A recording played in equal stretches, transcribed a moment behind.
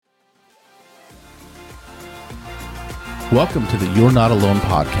Welcome to the You're Not Alone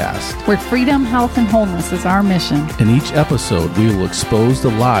podcast, where freedom, health, and wholeness is our mission. In each episode, we will expose the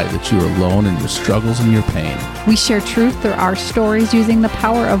lie that you are alone in your struggles and your pain. We share truth through our stories using the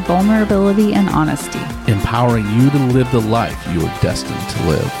power of vulnerability and honesty, empowering you to live the life you are destined to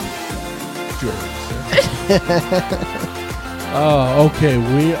live. Oh, okay.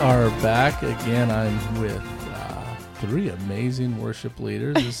 We are back again. I'm with three amazing worship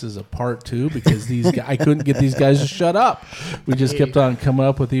leaders. This is a part 2 because I couldn't get these guys to shut up. We just kept on coming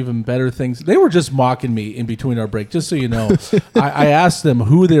up with even better things. They were just mocking me in between our break, just so you know. I asked them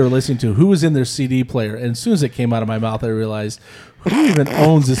who they were listening to, who was in their CD player, and as soon as it came out of my mouth, I realized who even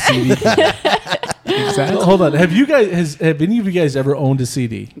owns a CD player. Exactly. Hold on. Have any of you guys ever owned a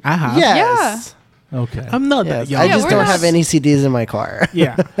CD? I have. Yes. Yeah. Okay. I'm not that young. I just don't have any CDs in my car.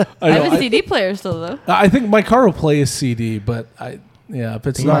 Yeah. I have a CD player still, though. I think my car will play a CD, but if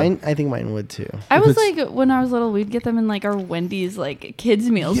it's I think mine would too. I was like, when I was little, we'd get them in like our Wendy's like kids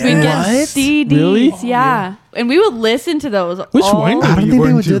meals. Yes. We'd get What? CDs. Really? Yeah. And we would listen to those. Which all Wendy's? I don't think they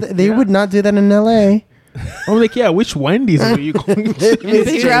weren't would do you? that. They would not do that in LA. I'm like, yeah, which Wendy's were you going to? in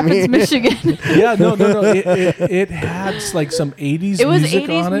Big Rapids, Michigan. Yeah, no. It had like some 80s It was music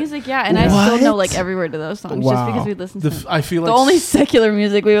 80s on it. music, yeah. And I still know What? like every word to those songs Wow. just because we listened to them. I feel The like only secular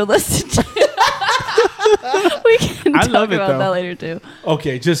music we would listen to. We can I talk love it, about though. that later too.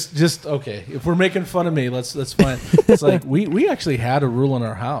 Okay, just okay. If we're making fun of me, that's fine. It's like we actually had a rule in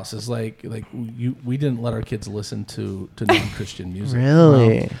our house. It's like we didn't let our kids listen to non-Christian music.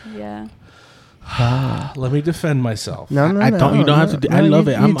 Really? Yeah. Let me defend myself. No. I don't. You don't have to. Do, I love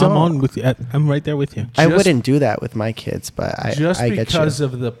it. I'm on with you. I'm right there with you. I Just- wouldn't do that with my kids, but I get because you.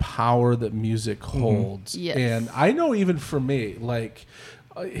 of the power that music holds. Yes. And I know even for me, like,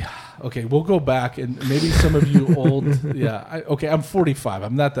 okay, we'll go back and maybe some of you old, I'm 45.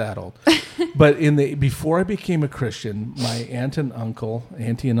 I'm not that old. But before I became a Christian, my auntie and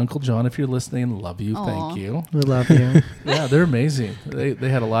Uncle John, if you're listening, love you. Aw. Thank you. We love you. Yeah, they're amazing. They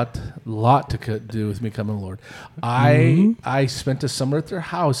had a lot to do with me coming to the Lord. I spent a summer at their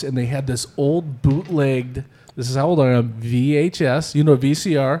house, and they had this old bootlegged. This is how old I am. VHS,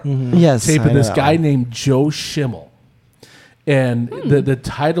 VCR. Yes. Tape I of this know. guy named Joe Schimmel. And the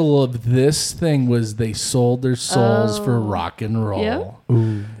title of this thing was They Sold Their Souls for Rock and Roll.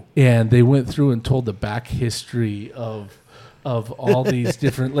 Yeah. And they went through and told the back history of all these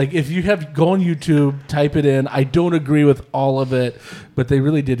different, like, if you go on YouTube, type it in. I don't agree with all of it, but they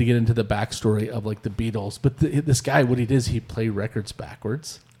really did to get into the backstory of like the Beatles. But this guy, what he did is he played records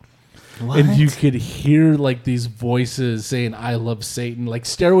backwards. What? And you could hear like these voices saying, I love Satan. Like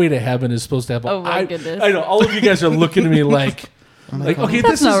Stairway to Heaven is supposed to have Oh my goodness. I know all of you guys are looking at me like okay, That's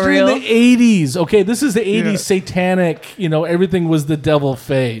this is not during real. the 80s. Okay, this is the 80s Yeah. satanic, everything was the devil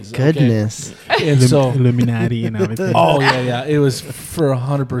phase. okay? Goodness. And so Illuminati and everything. oh yeah, it was for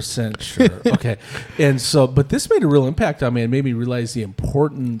 100% sure. Okay. And so but this made a real impact on me and made me realize the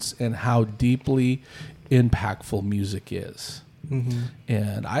importance and how deeply impactful music is. Mm-hmm.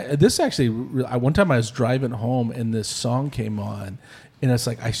 And one time I was driving home and this song came on, and it's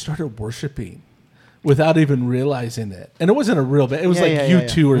like I started worshiping without even realizing it. And it wasn't a real band. It was Yeah, like yeah,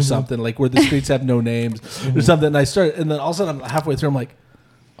 U2 yeah. or something, like Where the Streets Have No Names or something. And I started, and then all of a sudden I'm halfway through, I'm like,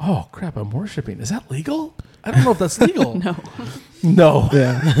 oh crap, I'm worshiping. Is that legal? I don't know if that's legal. No.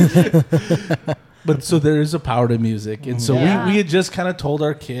 Yeah. But so there is a power to music, and so Yeah. we had just kind of told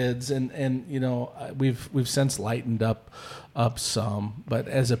our kids, and we've since lightened up some. But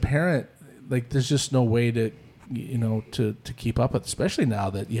as a parent, like there's just no way to to keep up with, especially now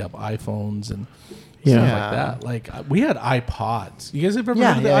that you have iPhones and stuff like that. Like we had iPods. You guys have ever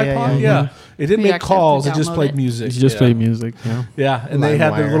heard of the iPod? Yeah. It didn't We make actually have to calls; it just download played it. music. You just play music. Yeah. Yeah, and they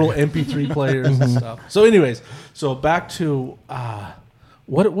had their LimeWire. little MP3 players and stuff. So, anyways, back to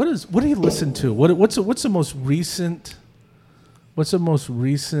what do you listen to? What's the most recent? What's the most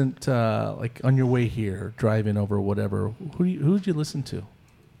recent like on your way here, driving over, whatever? Who'd you listen to?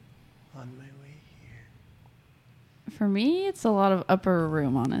 On my way here. For me, it's a lot of Upper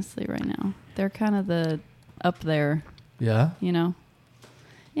Room, honestly, right now. They're kind of the up there, Yeah.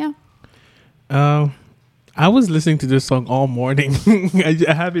 Yeah. I was listening to this song all morning. I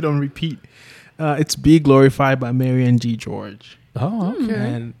have it on repeat. It's Be Glorified by Mary and G. George. Oh, okay.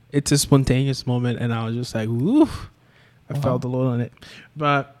 And it's a spontaneous moment, and I was just like, woo. I felt the Lord on it.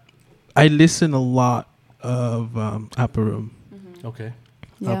 But I listen a lot of Upper Room. Okay.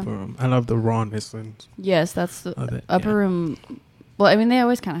 Yeah. Upper Room. I love the rawness and Yes, that's the of it. Upper Room. Well, I mean, they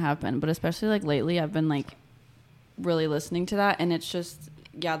always kind of have been, but especially like lately, I've been like really listening to that, and it's just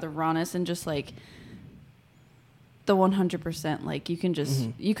the rawness and just like the 100%. Like you can just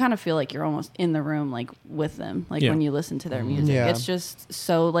you kind of feel like you're almost in the room like with them. Like when you listen to their music, Yeah. it's just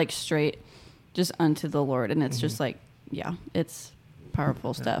so like straight, just unto the Lord, and it's just like it's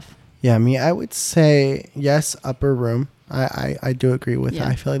powerful stuff. Yeah, I mean, I would say yes, upper room. I do agree with that.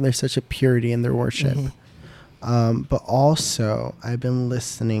 I feel like there's such a purity in their worship. But also, I've been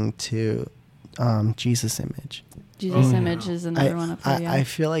listening to Jesus Image. Jesus Image is another one up there. I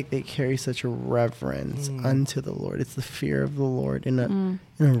feel like they carry such a reverence unto the Lord. It's the fear of the Lord in a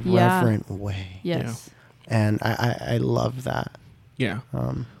reverent way. Yes. And I love that. Yeah.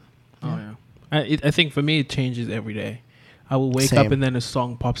 I think for me, it changes every day. I will wake up and then a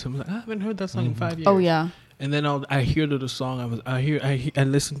song pops in. I'm like, I haven't heard that song in 5 years. Oh yeah. And then I hear the song. I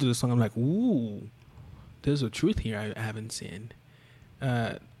listen to the song. I'm like, ooh, there's a truth here I haven't seen.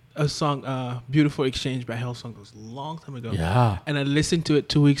 A song, "Beautiful Exchange" by Hillsong was a long time ago. Yeah. And I listened to it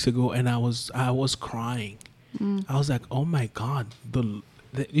 2 weeks ago, and I was crying. I was like, oh my God,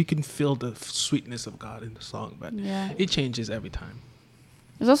 you can feel the sweetness of God in the song, but it changes every time.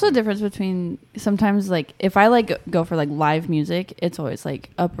 There's also a difference between sometimes like if I like go for like live music, it's always like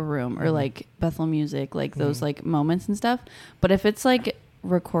upper room or like Bethel music, like those like moments and stuff. But if it's like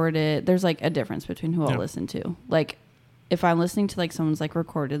recorded, there's like a difference between who I'll listen to. Like if I'm listening to like someone's like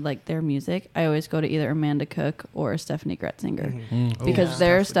recorded like their music, I always go to either Amanda Cook or Stephanie Gretzinger because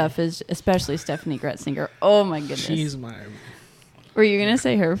their stuff is, especially Stephanie Gretzinger. Oh my goodness, She's my. Were you gonna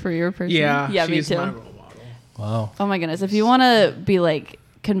say her for your person? Yeah, me she's too. my role model. Wow. Oh my goodness, if you want to be like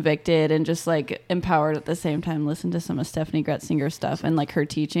convicted and just like empowered at the same time, listen to some of Stephanie Gretzinger stuff and like her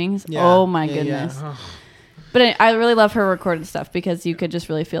teachings. Oh my goodness. But I really love her recorded stuff because you could just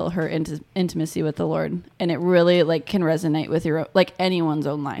really feel her intimacy with the Lord, and it really like can resonate with your like anyone's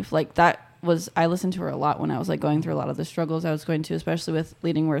own life. Like I listened to her a lot when I was like going through a lot of the struggles I was going to, especially with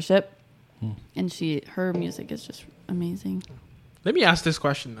leading worship. And her music is just amazing. Let me ask this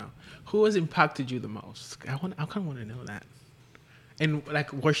question now: who has impacted you the most? I kind of want to know that. And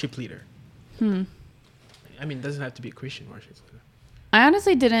like worship leader. I mean, it doesn't have to be a Christian worship leader. I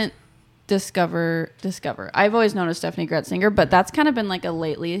honestly didn't discover. I've always known a Stephanie Gretzinger, but that's kind of been like a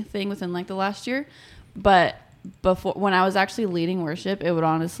lately thing within like the last year. But before, when I was actually leading worship, it would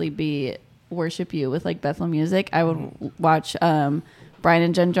honestly be Worship You with like Bethel music. I would watch Brian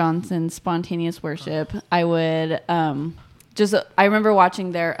and Jen Johnson's Spontaneous Worship. I would I remember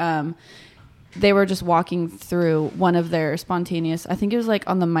watching their they were just walking through one of their spontaneous, I think it was like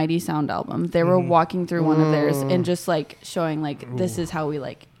on the Mighty Sound album. They were walking through one of theirs and just like showing like this is how we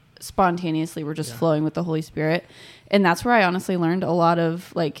like spontaneously were just flowing with the Holy Spirit. And that's where I honestly learned a lot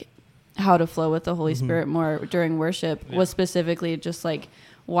of like how to flow with the Holy Spirit more during worship was specifically just like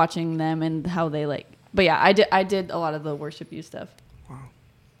watching them and how they like, but yeah, I did a lot of the Worship You stuff. Wow.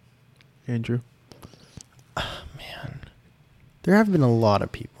 Andrew? Man, there have been a lot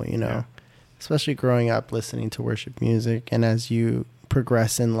of people, especially growing up listening to worship music, and as you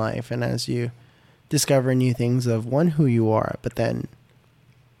progress in life and as you discover new things of one, who you are, but then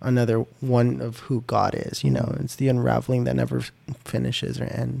another one of who God is, it's the unraveling that never finishes or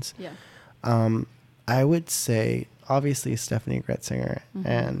ends. I would say obviously Stephanie Gretzinger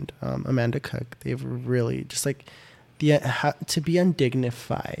and Amanda Cook. They've really just like to be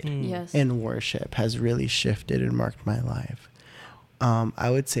undignified in worship has really shifted and marked my life. I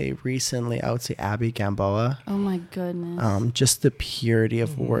would say recently, Abby Gamboa. Oh my goodness. Just the purity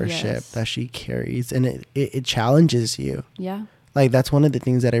of worship that she carries, and it challenges you. Yeah. Like that's one of the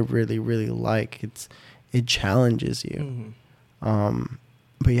things that I really, really like. It challenges you.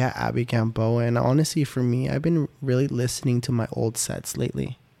 But yeah, Abby Gamboa, and honestly, for me, I've been really listening to my old sets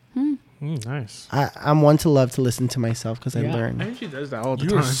lately. Nice. I'm one to love to listen to myself because I learn. And she does that all the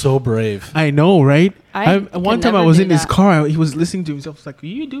You're time. so brave. I know, right? One time I was in his that. car. He was listening to himself. I was like,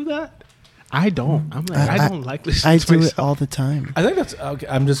 you do that? I don't. I'm like, I don't like listening to I do myself. it all the time. I think that's okay.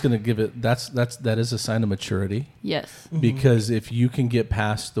 I'm just gonna give it. That is a sign of maturity. Yes. Because if you can get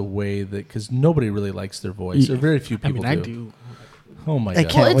past the way that, because nobody really likes their voice, or very few people I do. Oh my I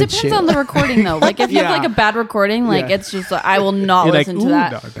god! can't Well, it with depends you. on the recording though. Like if you have like a bad recording, like it's just like, I will not You're listen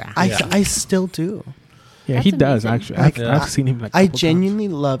like, to that. No, I still do. Yeah, That's he does amazing. actually. I've seen him like. I genuinely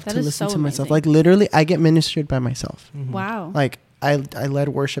love That to is listen so to myself. amazing. Like literally, I get ministered by myself. Wow. Like I led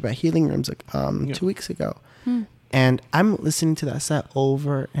worship at Healing Rooms 2 weeks ago, and I'm listening to that set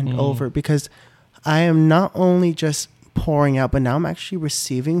over and over because I am not only just pouring out, but now I'm actually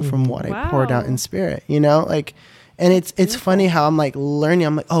receiving from what I poured out in spirit. Like. And it's funny how I'm like learning.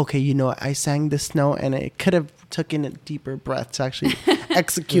 I'm like, oh, okay, what? I sang this note, and it could have taken a deeper breath to actually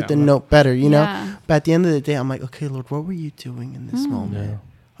execute the note better, Yeah. But at the end of the day, I'm like, okay, Lord, what were you doing in this moment?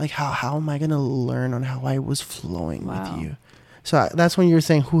 Like, how am I going to learn on how I was flowing Wow. with you? So that's when you were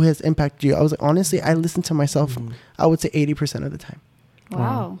saying who has impacted you. I was like, honestly, I listen to myself, I would say 80% of the time.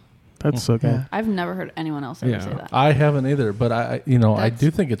 Wow. That's so good. Yeah. I've never heard anyone else ever Yeah. say that. I haven't either, but I That's-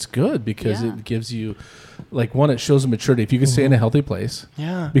 do think it's good because Yeah. it gives you, like, one, it shows a maturity. If you can stay in a healthy place,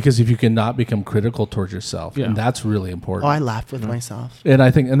 Yeah. because if you cannot become critical towards yourself, Yeah. and that's really important. Oh, I laughed with myself. And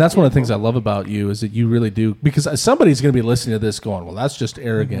I think, and that's one of the things I love about you is that you really do, because somebody's going to be listening to this going, well, that's just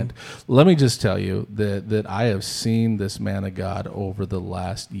arrogant. Let me just tell you that I have seen this man of God over the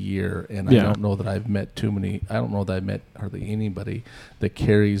last year, and I Yeah. don't know that I've met hardly anybody that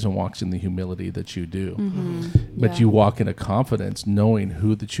carries and walks in the humility that you do. But Yeah. you walk in a confidence knowing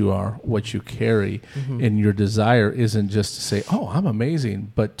who that you are, what you carry, and your desire isn't just to say, oh, I'm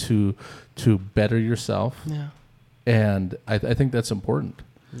amazing, but to better yourself. Yeah. And I think that's important.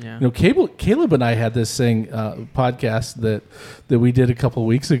 Yeah. You know, Caleb and I had this podcast that we did a couple of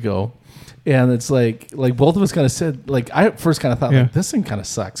weeks ago, and it's like both of us kind of said, like, I at first kind of thought, Yeah. like, this thing kind of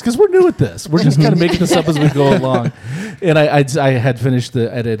sucks because we're new at this. We're just kind of making this up as we go along. And I had finished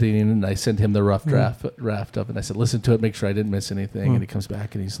the editing, and I sent him the rough draft of it. And I said, listen to it, make sure I didn't miss anything. And he comes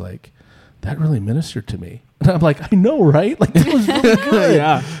back and he's like, that really ministered to me. And I'm like, I know, right? Like, that was really good.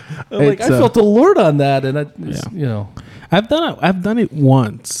 Yeah. I'm like, I felt the Lord on that, and you know. I've done it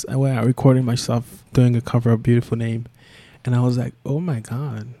once where I recorded myself doing a cover of Beautiful Name, and I was like, oh my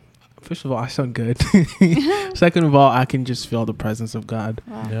God. First of all, I sound good. Second of all, I can just feel the presence of God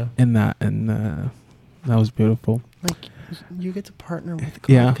Wow. Yeah. in that, and that was beautiful. Like, you get to partner with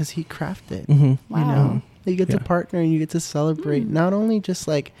God Yeah. because He crafted. Mm-hmm. Wow. You know, you get to Yeah. partner and you get to celebrate. Not only just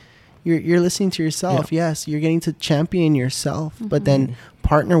like you're listening to yourself. Yes, you're getting to champion yourself, but then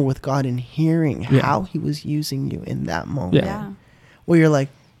partner with God in hearing Yeah. how He was using you in that moment. Yeah. Yeah. Where you're like,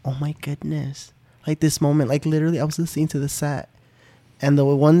 oh my goodness, like this moment, like literally, I was listening to the set, and the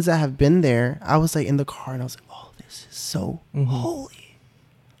ones that have been there, I was like in the car, and I was like, oh, this is so holy.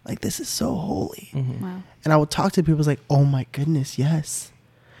 Like, this is so holy. Wow. And I would talk to people, it's like, oh my goodness, yes.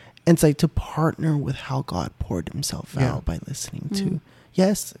 And it's like to partner with how God poured Himself Yeah. out by listening to.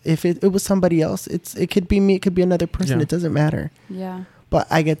 Yes, if it was somebody else, it could be me, it could be another person. Yeah. It doesn't matter. Yeah. But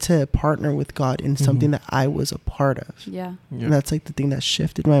I get to partner with God in something that I was a part of. Yeah. And that's like the thing that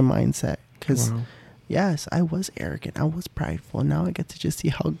shifted my mindset. Because Wow. yes, I was arrogant, I was prideful. Now I get to just see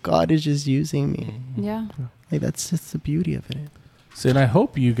how God is just using me. Yeah. Like, that's just the beauty of it. So, and I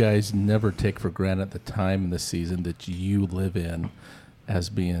hope you guys never take for granted the time and the season that you live in as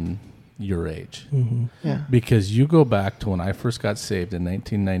being your age. Yeah. Because you go back to when I first got saved in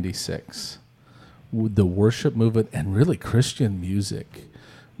 1996, the worship movement and really Christian music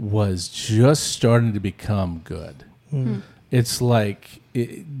was just starting to become good. It's like,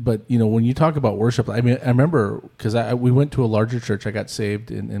 but you know, when you talk about worship, I mean, I remember because we went to a larger church. I got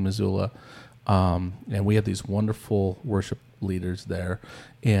saved in Missoula, and we had these wonderful worship leaders there.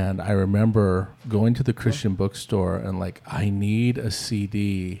 And I remember going to the Christian bookstore and like, I need a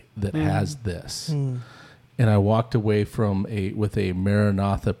CD that has this. And I walked away with a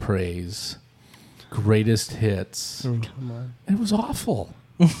Maranatha praise, greatest hits. Come on. And it was awful.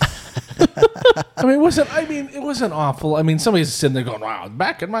 I mean, it wasn't awful. I mean, somebody's sitting there going, wow,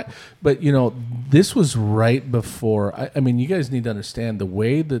 back in my, but you know, this was right before, I mean, you guys need to understand the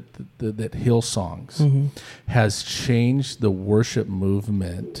way that that Hillsongs has changed the worship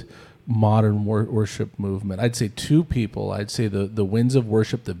movement, modern worship movement. I'd say two people. I'd say the Winds of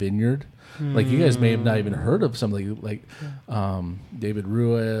Worship, the Vineyard. Like, you guys may have not even heard of somebody like David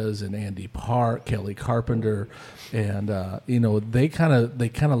Ruiz and Andy Park, Kelly Carpenter, and you know, they kind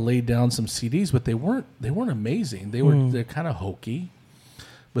of laid down some CDs, but they weren't amazing. They're kind of hokey.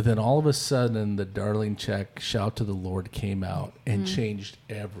 But then all of a sudden, the Darling Check, Shout to the Lord came out and changed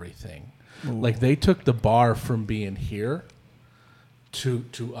everything. Like, they took the bar from being here to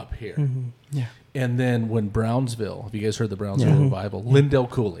up here. Yeah. And then when Brownsville, have you guys heard the Brownsville revival? Lindell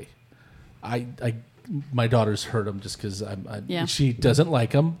Cooley. My daughter's heard them just because she doesn't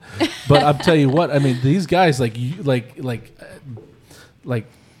like them, but I'll tell you what. I mean, these guys like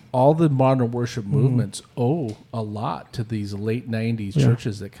all the modern worship movements owe a lot to these late '90s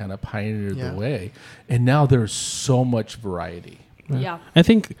churches that kind of pioneered the way, and now there's so much variety. Yeah. I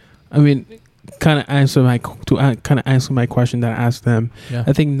think, I mean, kind of answer my question that I asked them. Yeah.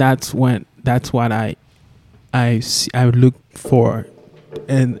 I think that's what I would look for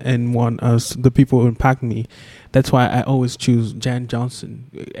in one of the people who impact me, That's why I always choose Jan Johnson.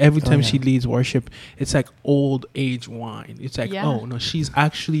 Every time she leads worship, it's like old age wine. It's like, oh no, she's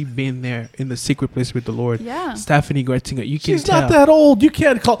actually been there in the secret place with the Lord. Yeah. Stephanie Gretzinger, you can She's tell. not that old. You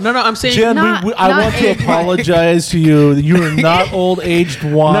can't call. No, I'm saying Jen, I want to apologize to you. You are not old aged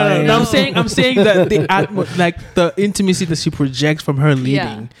wine. No. I'm saying that the intimacy that she projects from her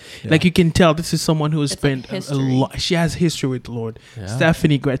leading, like you can tell this is someone who has spent a lot. She has history with the Lord. Yeah.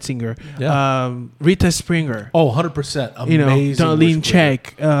 Stephanie Gretzinger, Rita Springer. Oh, 100%. Amazing. You know, Darlene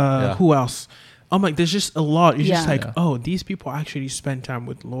Check. Who else? I'm like, there's just a lot. You're just like, oh, these people actually spend time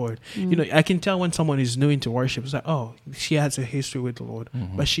with the Lord. You know, I can tell when someone is new into worship. It's like, oh, she has a history with the Lord,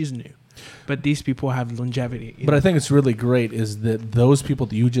 but she's new. But these people have longevity. But I think it's really great is that those people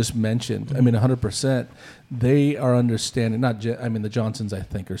that you just mentioned, I mean, 100%, they are understanding, the Johnsons, I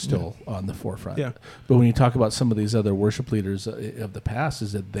think, are still on the forefront. Yeah. But when you talk about some of these other worship leaders of the past,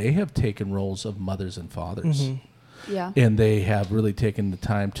 is that they have taken roles of mothers and fathers. Mm-hmm. Yeah. And they have really taken the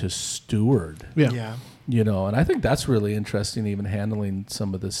time to steward. Yeah. You know, and I think that's really interesting, even handling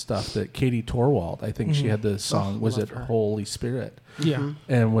some of this stuff that Katie Torwald, I think she had the song, was it her. Holy Spirit? Yeah.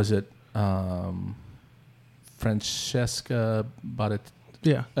 And was it Francesca Barat?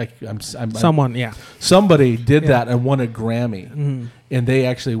 Yeah. Like somebody did that and won a Grammy. And they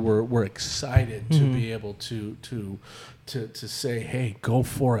actually were excited to be able to say, hey, go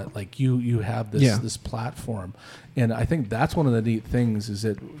for it. Like you have this platform. And I think that's one of the neat things is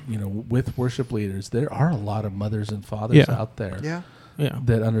that, you know, with worship leaders, there are a lot of mothers and fathers out there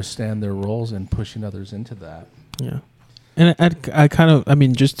that understand their roles and pushing others into that. Yeah. And I kind of, I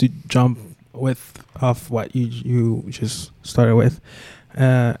mean, just to jump off what you just started with,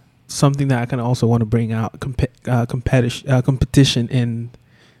 something that I kind of also want to bring out, competition in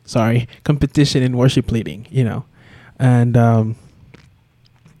worship leading, you know. And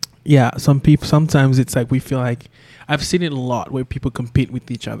sometimes it's like we feel like, I've seen it a lot where people compete with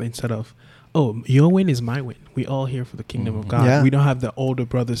each other instead of, oh, your win is my win. We all here for the kingdom of God. Yeah. We don't have the older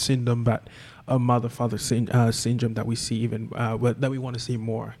brother syndrome, but a mother-father syndrome that we see even, that we want to see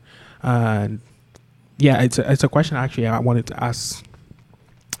more. And it's a question actually I wanted to ask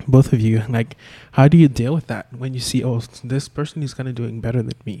both of you. Like, how do you deal with that when you see, oh, this person is kind of doing better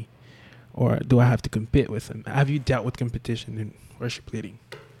than me? Or do I have to compete with them? Have you dealt with competition in worship leading?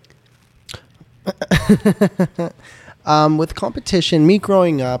 With competition, me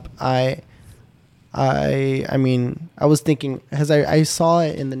growing up, I mean, I was thinking, as I saw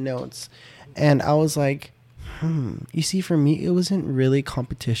it in the notes, and I was like, you see, for me, it wasn't really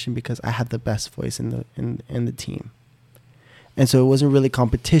competition because I had the best voice in the team. And so it wasn't really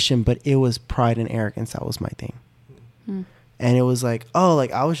competition, but it was pride and arrogance. That was my thing. And it was like, oh,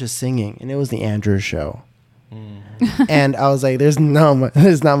 like I was just singing and it was the Andrew show. And I was like, there's not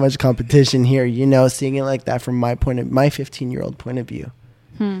much competition here, you know, seeing it like that from my 15-year-old point of view.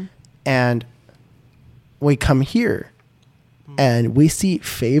 And we come here and we see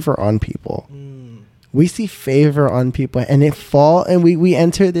favor on people. We see favor on people and and we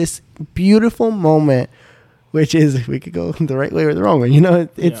enter this beautiful moment, which is, we could go the right way or the wrong way. You know,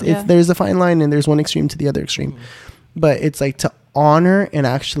 it's there's a fine line and there's one extreme to the other extreme. But it's like to honor and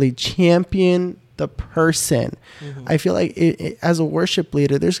actually champion the person. I feel like as a worship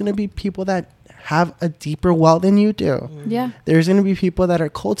leader, there's going to be people that have a deeper well than you do. Yeah. There's going to be people that are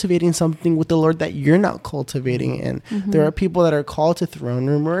cultivating something with the Lord that you're not cultivating in. There are people that are called to throne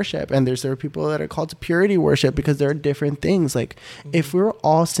room worship, and there are people that are called to purity worship, because there are different things. Like if we're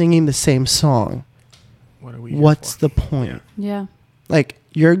all singing the same song, what's the point? Yeah. Like,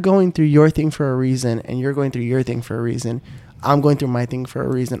 you're going through your thing for a reason, and you're going through your thing for a reason. I'm going through my thing for a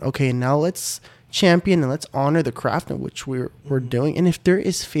reason. Okay, now let's champion and let's honor the craft in which we're doing. And if there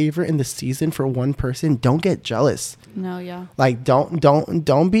is favor in the season for one person, don't get jealous. No, yeah. Like,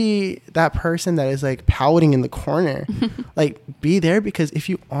 don't be that person that is like pouting in the corner. Like, be there, because if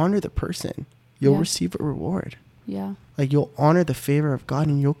you honor the person, you'll receive a reward. Yeah. Like, you'll honor the favor of God,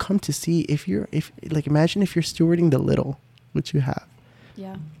 and you'll come to see if imagine if you're stewarding the little which you have.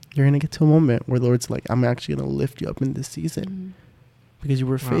 Yeah. You're going to get to a moment where the Lord's like, I'm actually going to lift you up in this season because you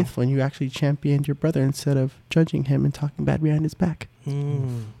were faithful and you actually championed your brother instead of judging him and talking bad behind his back.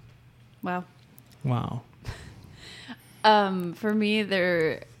 Wow. For me,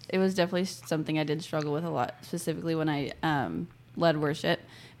 it was definitely something I did struggle with a lot, specifically when I led worship,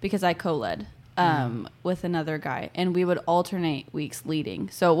 because I co-led with another guy, and we would alternate weeks leading.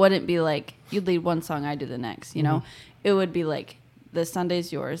 So it wouldn't be like you'd lead one song, I do the next, you know. It would be like, this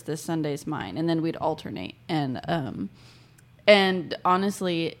Sunday's yours, this Sunday's mine, and then we'd alternate. And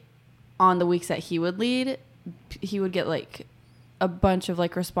honestly, on the weeks that he would lead, he would get like a bunch of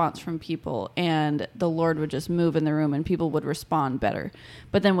like response from people, and the Lord would just move in the room and people would respond better.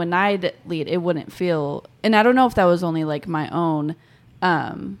 But then when I'd lead, it wouldn't feel, and I don't know if that was only like my own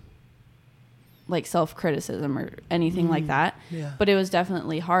like self-criticism or anything like that. Yeah. But it was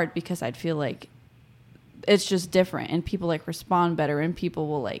definitely hard because I'd feel like it's just different, and people like respond better, and people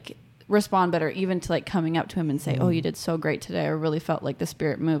will like respond better even to like coming up to him and say, oh, you did so great today. I really felt like the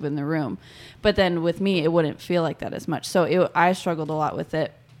Spirit move in the room. But then with me, it wouldn't feel like that as much. So I struggled a lot with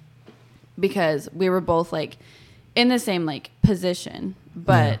it because we were both like in the same like position,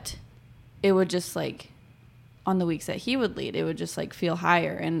 but it would just like on the weeks that he would lead, it would just like feel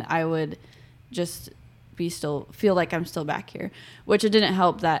higher, and I would just feel like I'm still back here, which it didn't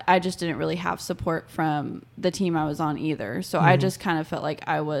help that I just didn't really have support from the team I was on either. So I just kind of felt like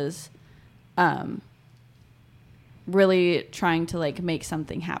I was really trying to like make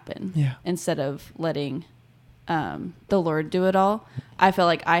something happen instead of letting the Lord do it all. I felt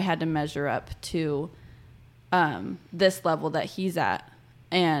like I had to measure up to this level that he's at,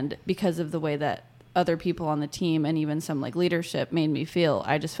 and because of the way that other people on the team and even some like leadership made me feel,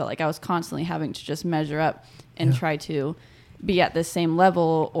 I just felt like I was constantly having to just measure up and try to be at the same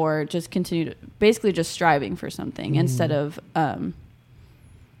level, or just continue to basically just striving for something instead of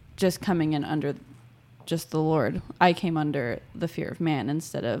just coming in under just the Lord. I came under the fear of man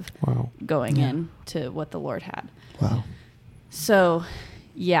instead of going in to what the Lord had. Wow. So,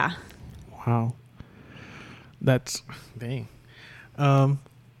 yeah. Wow. That's dang.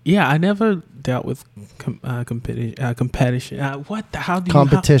 Yeah, I never dealt with competition. What the? How do you?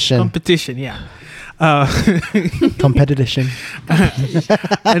 Competition. Competition. Yeah. Competition.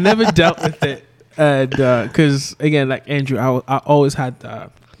 I never dealt with it, and because again, like Andrew, I always had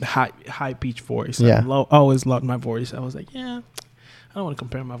the high pitch voice. Yeah. I always loved my voice. I was like, yeah, I don't want to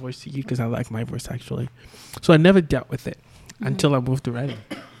compare my voice to you because I like my voice actually. So I never dealt with it until I moved to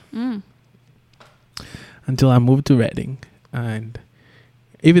Reading. Until I moved to Reading, and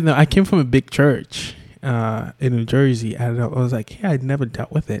even though I came from a big church in New Jersey, I was like, yeah, I'd never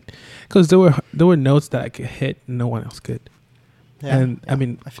dealt with it because there were notes that I could hit and no one else could. Yeah, and I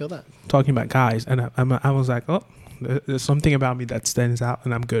mean, I feel that talking about guys, and I was like, oh, there's something about me that stands out,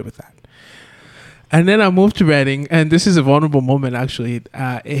 and I'm good with that. And then I moved to Reading, and this is a vulnerable moment actually.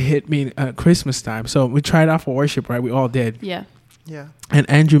 It hit me at Christmas time, so we tried out for worship, right? We all did. Yeah. Yeah. And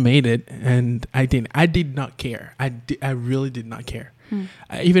Andrew made it, and I didn't. I did not care. I really did not care.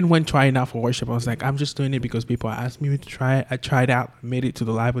 Even when trying out for worship, I was like, I'm just doing it because people asked me to try it. I tried out, made it to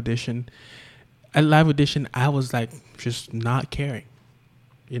the live audition. At live audition, I was like, just not caring,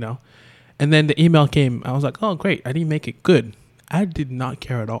 you know? And then the email came. I was like, oh, great. I didn't make it good. I did not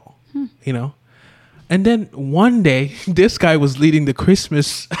care at all, you know? And then one day, this guy was leading the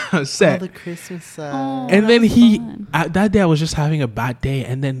Christmas set. Oh, the Christmas set. Oh, And then fun. that day I was just having a bad day,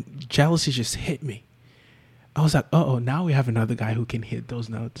 and then jealousy just hit me. I was like, oh, now we have another guy who can hit those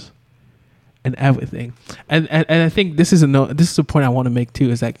notes and everything. And I think this is a point I want to make too,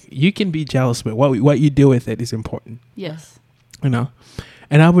 is like, you can be jealous, but what you do with it is important. Yes. You know?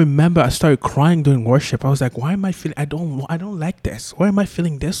 And I remember I started crying during worship. I was like, why am I feeling, I don't like this. Why am I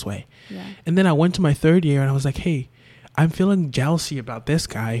feeling this way? Yeah. And then I went to my third year and I was like, hey, I'm feeling jealousy about this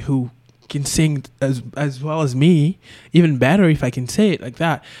guy who can sing as well as me, even better if I can say it like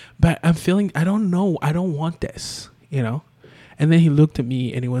that. But I'm feeling, I don't know, I don't want this, you know? And then he looked at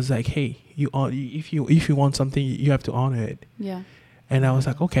me and he was like, hey, if you want something, you have to honor it. Yeah. And I was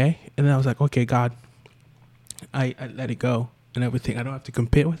like, okay. And then I was like, okay, God, I let it go and everything. I don't have to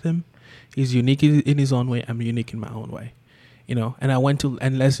compete with him. He's unique in his own way. I'm unique in my own way, you know? And I went to,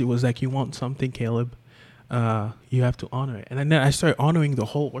 and Leslie was like, you want something, Caleb? You have to honor it. And then I started honoring the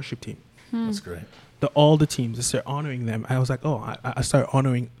whole worship team. That's great. All the teams, I started honoring them. I was like, oh, I started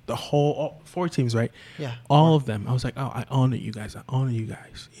honoring the whole, all 4 teams, right? Yeah. All of them. I was like, oh, I honor you guys. I honor you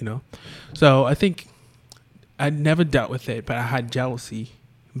guys, you know? So I think I never dealt with it, but I had jealousy.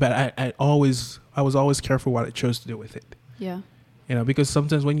 But I was always careful what I chose to do with it. Yeah. You know, because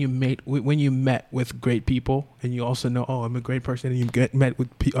sometimes when you met with great people and you also know, oh, I'm a great person, and you met with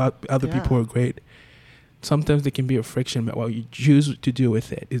other people who are great, sometimes there can be a friction, but what you choose to do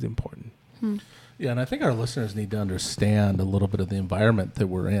with it is important. Yeah, and I think our listeners need to understand a little bit of the environment that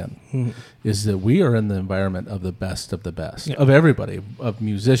we're in. Is that we are in the environment of the best of everybody, of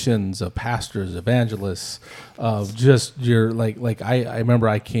musicians, of pastors, evangelists, of just your like I remember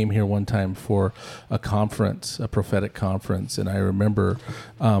I came here one time for a conference, a prophetic conference, and I remember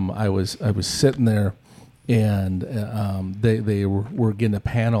I was sitting there, and they were getting a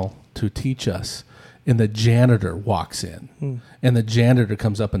panel to teach us. and the janitor walks in, and the janitor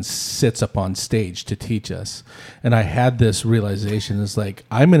comes up and sits up on stage to teach us. And I had this realization, it's like,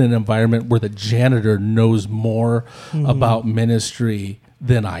 I'm in an environment where the janitor knows more about ministry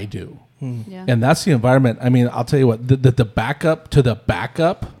than I do. Yeah. And that's the environment. I mean, I'll tell you what, the backup to the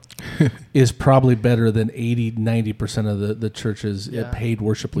backup is probably better than 80-90% of the churches, paid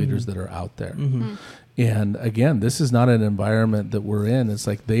worship leaders that are out there. And again, this is not an environment that we're in. It's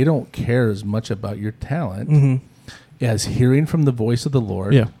like they don't care as much about your talent as hearing from the voice of the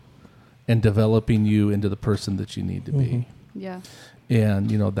Lord and developing you into the person that you need to be. Yeah. And,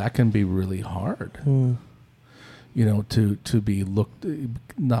 that can be really hard, to be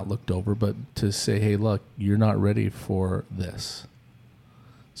not looked over, but to say, hey, look, you're not ready for this.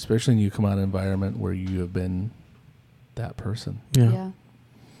 Especially when you come out of an environment where you have been that person. Yeah.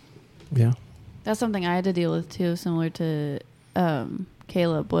 Yeah. That's something I had to deal with too, similar to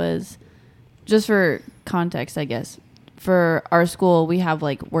Caleb, was just for context, I guess. For our school, we have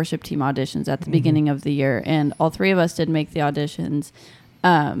like worship team auditions at the beginning of the year, and all three of us did make the auditions.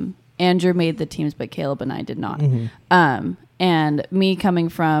 Andrew made the teams, but Caleb and I did not. And me coming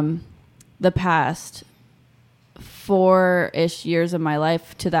from the past 4-ish years of my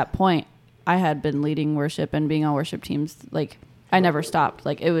life to that point, I had been leading worship and being on worship teams. Like, I never stopped.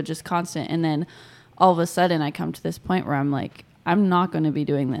 Like, it was just constant. And then all of a sudden I come to this point where I'm like, I'm not going to be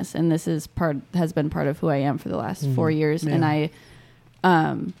doing this. And this has been part of who I am for the last 4 years. And I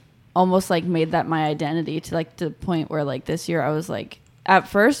almost like made that my identity to the point where like this year I was like, at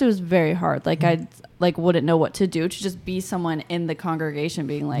first it was very hard. Like I wouldn't know what to do, to just be someone in the congregation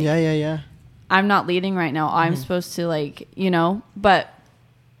being like, I'm not leading right now. I'm supposed to but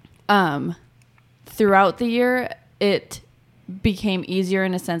throughout the year, it became easier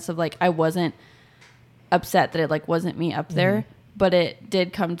in a sense of like, I wasn't upset that it like wasn't me up there, but it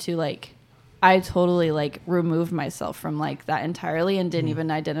did come to like, I totally like removed myself from like that entirely and didn't even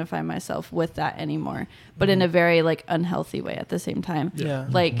identify myself with that anymore, but in a very like unhealthy way at the same time.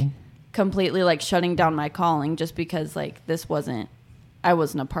 Like completely like shutting down my calling just because like I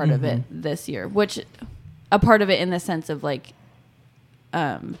wasn't a part of it this year, which a part of it in the sense of like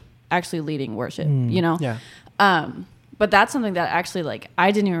actually leading worship, but that's something that actually like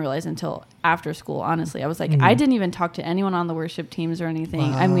I didn't even realize until after school. Honestly, I was like, I didn't even talk to anyone on the worship teams or anything.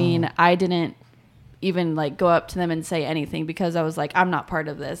 Wow. I mean, I didn't even like go up to them and say anything because I was like, I'm not part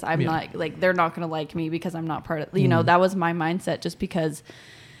of this. I'm not like, they're not going to like me because I'm not part of, that was my mindset just because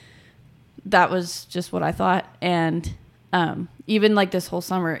that was just what I thought. And even like this whole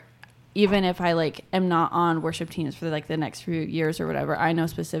summer, even if I like am not on worship teams for like the next few years or whatever, I know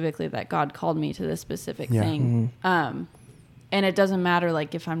specifically that God called me to this specific thing. And it doesn't matter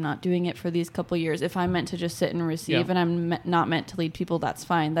like if I'm not doing it for these couple years, if I'm meant to just sit and receive and I'm not meant to lead people, that's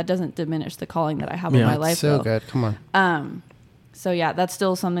fine. That doesn't diminish the calling that I have in my life. So though. Good. Come on. So yeah, that's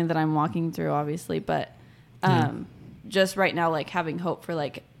still something that I'm walking through, obviously, but just right now, like having hope for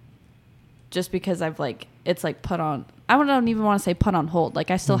like, just because I've like, it's like put on, I don't even want to say put on hold. Like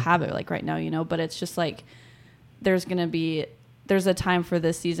I still have it like right now, but it's just like, there's a time for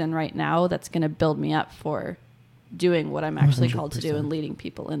this season right now that's going to build me up for doing what I'm actually 100%. Called to do and leading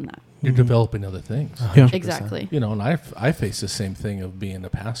people in that. You're developing other things. 100%. Exactly. And I face the same thing of being a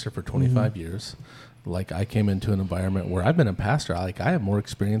pastor for 25 years. Like I came into an environment where I've been a pastor. I have more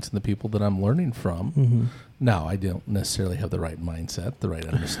experience than the people that I'm learning from. Now, I don't necessarily have the right mindset, the right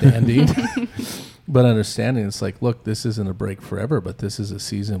understanding, but understanding it's like, look, this isn't a break forever, but this is a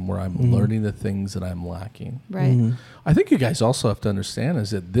season where I'm learning the things that I'm lacking. Right. I think you guys also have to understand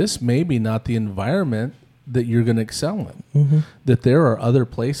is that this may be not the environment that you're going to excel in, that there are other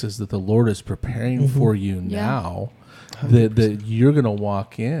places that the Lord is preparing for you now that you're going to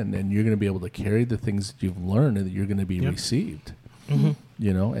walk in and you're going to be able to carry the things that you've learned and that you're going to be received.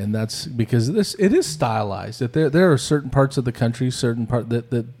 And that's because it is stylized. That there are certain parts of the country, certain part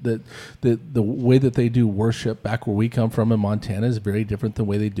that the way that they do worship back where we come from in Montana is very different than the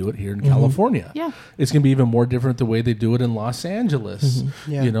way they do it here in California. Yeah, it's going to be even more different the way they do it in Los Angeles.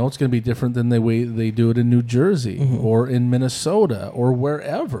 It's going to be different than the way they do it in New Jersey or in Minnesota or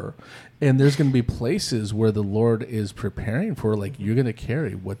wherever. And there's going to be places where the Lord is preparing for, like, you're going to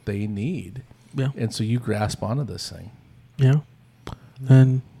carry what they need. Yeah, and so you grasp onto this thing. Yeah.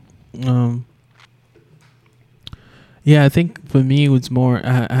 And I think for me it was more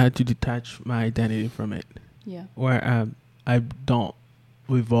I had to detach my identity from it. Yeah. Where I don't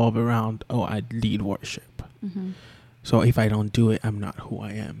revolve around I lead worship. So if I don't do it, I'm not who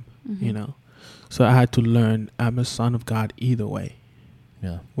I am. So I had to learn I'm a son of God either way.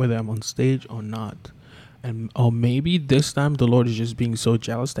 Yeah. Whether I'm on stage or not, or maybe this time the Lord is just being so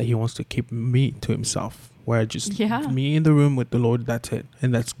jealous that he wants to keep me to himself, where just me in the room with the Lord, that's it.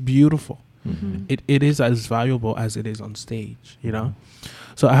 And that's beautiful. Mm-hmm. It is as valuable as it is on stage, you know?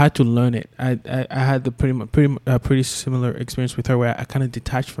 So I had to learn it. I had the pretty similar experience with her where I kind of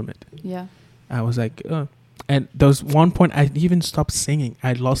detached from it. Yeah. I was like, and there was one point I even stopped singing.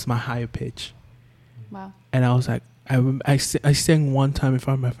 I lost my higher pitch. Wow. And I was like, I sang one time in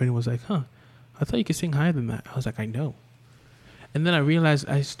front of my friend and was like, I thought you could sing higher than that. I was like, I know. And then I realized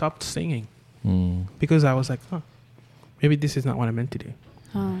I stopped singing because I was like, maybe this is not what I meant to do.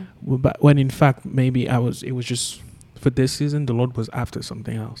 But when in fact, maybe it was just for this season, the Lord was after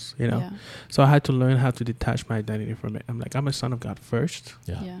something else, you know? Yeah. So I had to learn how to detach my identity from it. I'm like, I'm a son of God first.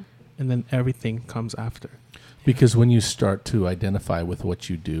 Yeah. And then everything comes after. Because when you start to identify with what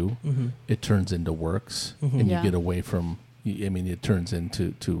you do, Mm-hmm. it turns into works, Mm-hmm. and Yeah. you get away from. I mean, it turns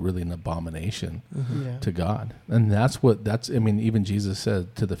into really an abomination Mm-hmm. to God, and that's. I mean, even Jesus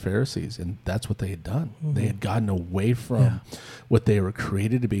said to the Pharisees, and that's what they had done. Mm-hmm. They had gotten away from what they were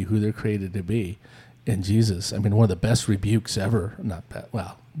created to be, who they're created to be. And Jesus, I mean, one of the best rebukes ever. Not that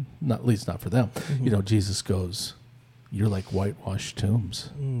well, not at least not for them. Mm-hmm. You know, Jesus goes, "You're like whitewashed tombs."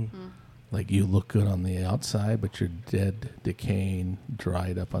 Mm. Like you look good on the outside, but you're dead, decaying,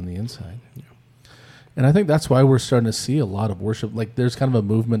 dried up on the inside. Yeah. And I think that's why we're starting to see a lot of worship. Like there's kind of a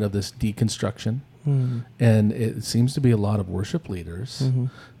movement of this deconstruction. Mm-hmm. And it seems to be a lot of worship leaders Mm-hmm.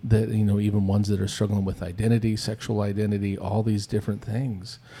 that, you know, even ones that are struggling with identity, sexual identity, all these different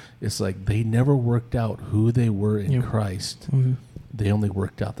things. It's like they never worked out who they were in Christ. Mm-hmm. They only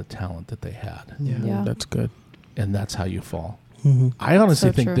worked out the talent that they had. Yeah. That's good. And that's how you fall. Mm-hmm. I honestly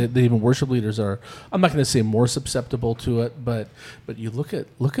So think true. that even worship leaders are. I'm not going to say more susceptible to it, but you look at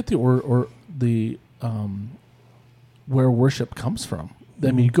the where worship comes from. I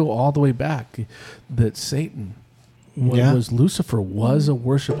mean, you go all the way back. That Satan was Lucifer was a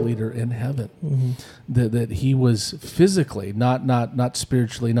worship leader in heaven. Mm-hmm. That he was physically, not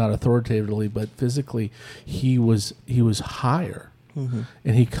spiritually, not authoritatively, but physically, he was higher. Mm-hmm.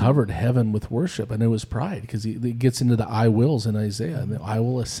 And he covered heaven with worship, and it was pride because he gets into the I wills in Isaiah. And I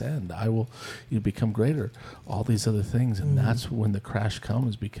will ascend, you become greater, all these other things, and that's when the crash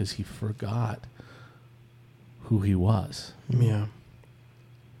comes because he forgot who he was. Yeah.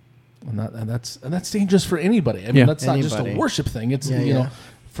 And that's dangerous for anybody. I mean, that's not just a Anybody. worship thing. It's you know,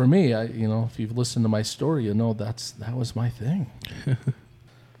 for me, if you've listened to my story, you know that was my thing.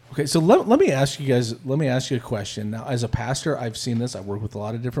 Okay, so let me ask you guys. Let me ask you a question. Now, as a pastor, I've seen this. I work with a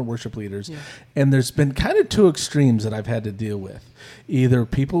lot of different worship leaders, and there's been kind of two extremes that I've had to deal with. Either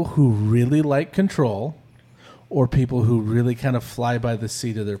people who really like control, or people who really kind of fly by the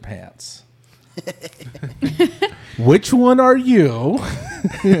seat of their pants. Which one are you?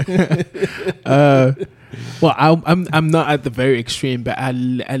 Well, I'm not at the very extreme, but I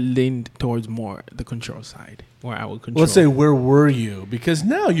leaned towards more the control side, where I would control. Let's say, where were you? Because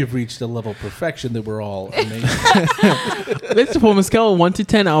now you've reached a level of perfection that we're all amazing. Let's from a scale of 1 to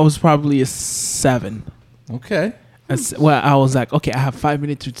 10, I was probably a 7. Okay. Well, I was like, okay, I have 5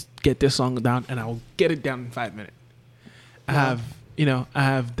 minutes to get this song down, and I will get it down in 5 minutes. I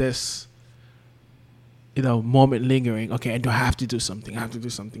have this, moment lingering. Okay, I have to do something. I have to do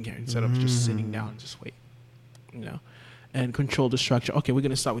something here instead of just sitting down and just wait, and control the structure. Okay, we're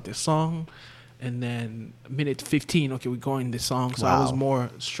going to start with this song, and then minute 15, okay, we're going this song. So I was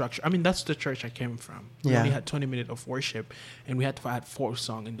more structured. I mean, that's the church I came from. We only had 20 minutes of worship, and we had to add 4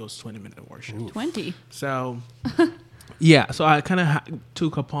 songs in those 20 minutes of worship. Ooh. 20. So, so I kind of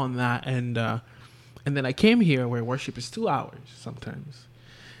took upon that, and then I came here where worship is 2 hours sometimes,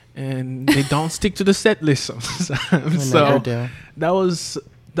 and they don't stick to the set list sometimes. So that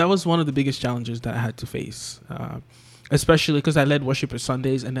was one of the biggest challenges that I had to face, especially because I led worship at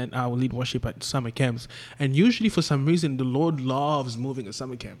Sundays, and then I would lead worship at summer camps. And usually, for some reason, the Lord loves moving at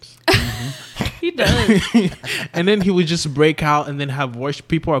summer camps. He does. And then he would just break out and then have worship.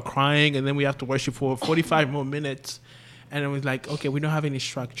 People are crying, and then we have to worship for 45 more minutes. And it was like, okay, we don't have any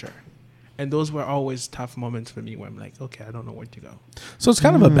structure. And those were always tough moments for me where I'm like, okay, I don't know where to go. So it's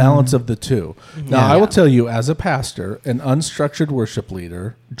kind of a balance of the two. Now, I will tell you, as a pastor, an unstructured worship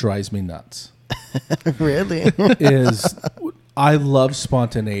leader drives me nuts. Really? I love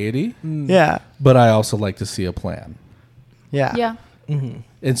spontaneity. Yeah. But I also like to see a plan. Yeah. Yeah. Mm-hmm.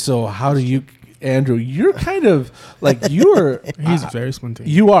 And so how do you, Andrew, you're kind of like you're... He's very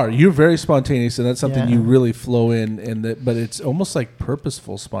spontaneous. You're very spontaneous, and that's something you really flow in, but it's almost like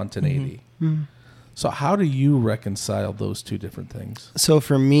purposeful spontaneity. Mm-hmm. So how do you reconcile those two different things? So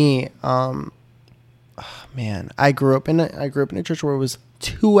for me, I grew up in a church where it was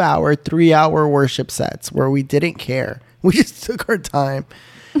 2-hour, 3-hour worship sets where we didn't care. We just took our time.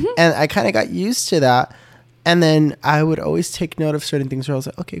 And I kind of got used to that. And then I would always take note of certain things where I was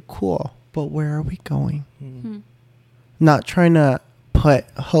like, okay, cool. But where are we going? Not trying to put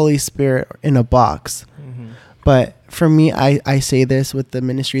Holy Spirit in a box. But for me, I say this with the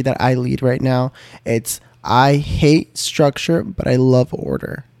ministry that I lead right now. I hate structure, but I love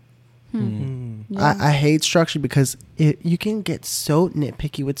order. I hate structure because you can get so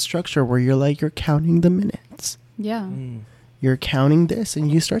nitpicky with structure where you're counting the minutes. Yeah. You're counting this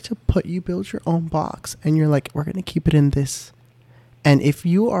and you build your own box and you're like, we're going to keep it in this. And if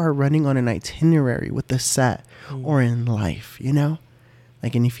you are running on an itinerary with the set or in life, and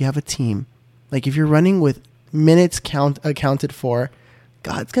if you have a team, like if you're running with minutes accounted for,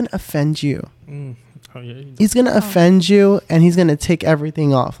 God's going to offend you. He's going to offend you and he's going to take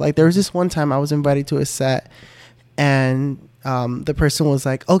everything off. Like there was this one time I was invited to a set and the person was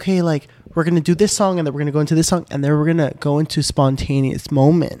like, okay, like we're going to do this song and then we're going to go into this song and then we're going to go into spontaneous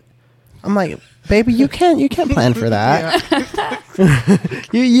moment. I'm like, baby, you can't plan for that.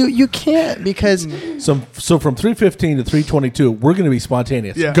 you can't because so from 3:15 to 3:22 we're going to be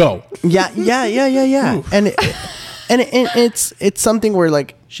spontaneous. Go. Yeah. And it's something where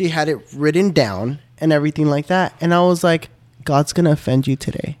like she had it written down and everything like that. And I was like, God's going to offend you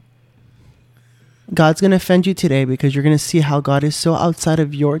today. God's going to offend you today because you're going to see how God is so outside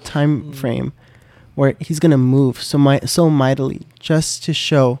of your time frame where he's going to move so mightily just to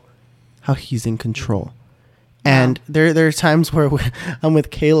show how he's in control. And there are times where I'm with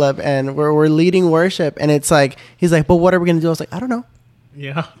Caleb and we're leading worship and it's like, he's like, but what are we going to do? I was like, I don't know.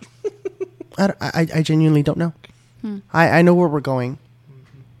 Yeah. I genuinely don't know. I know where we're going.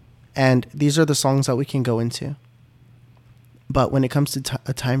 And these are the songs that we can go into. But when it comes to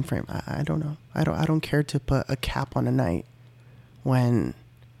a time frame, I don't know. I don't care to put a cap on a night when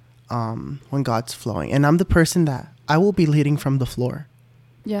God's flowing. And I'm the person that I will be leading from the floor.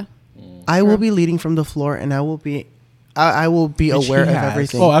 Yeah. I will be leading from the floor, and I will be aware of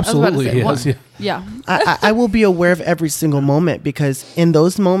everything. Oh, absolutely. Yeah. I will be aware of every single moment because in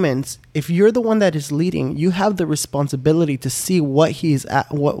those moments, if you're the one that is leading, you have the responsibility to see what he's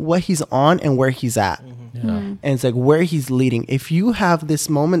at, what he's on, and where he's at. And it's like where he's leading. If you have this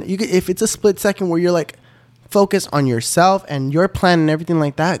moment, if it's a split second where you're like focused on yourself and your plan and everything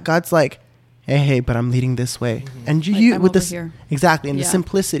like that, God's like, hey, but I'm leading this way. And you I'm with over this here. exactly, and the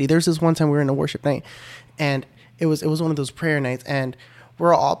simplicity. There's this one time we were in a worship night, and it was one of those prayer nights, and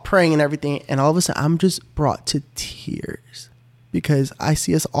we're all praying and everything, and all of a sudden I'm just brought to tears because I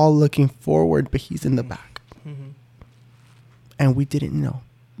see us all looking forward, but he's in the back, and we didn't know.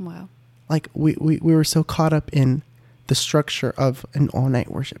 Wow. Like we were so caught up in the structure of an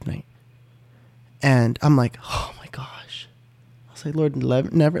all-night worship night, and I'm like, oh my gosh. I was like,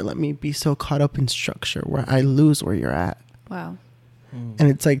 Lord, never let me be so caught up in structure where I lose where you're at. Wow. And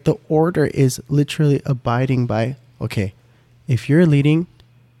it's like the order is literally abiding by, okay, if you're leading,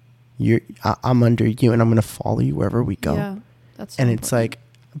 I'm under you and I'm going to follow you wherever we go. Yeah, that's so and important. it's like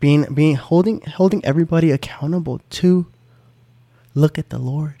being holding everybody accountable to look at the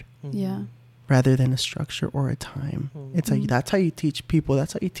Lord. Yeah. Rather than a structure or a time. It's like that's how you teach people.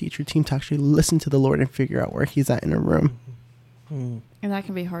 That's how you teach your team to actually listen to the Lord and figure out where he's at in a room. And that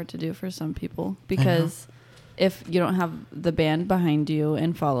can be hard to do for some people because if you don't have the band behind you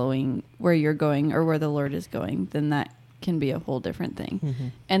and following where you're going or where the Lord is going, then that can be a whole different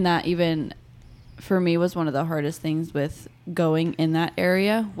thing. And that even for me was one of the hardest things with going in that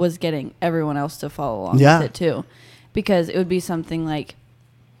area was getting everyone else to follow along with it too. Because it would be something like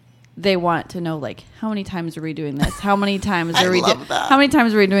they want to know, like, how many times are we doing this? How many times are we how many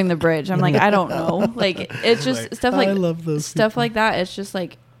times are we doing the bridge? I'm like, I don't know. Like, it's just stuff like I love those stuff people. like that. It's just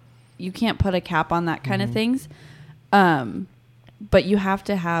like you can't put a cap on that kind of things. But you have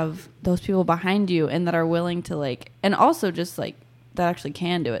to have those people behind you and that are willing to like, and also just like that actually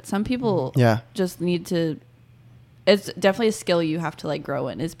can do it. Some people just need to. It's definitely a skill you have to like grow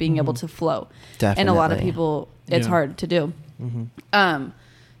in is being able to flow. Definitely. And a lot of people, it's hard to do.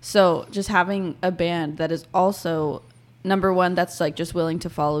 So just having a band that is also number one, that's like just willing to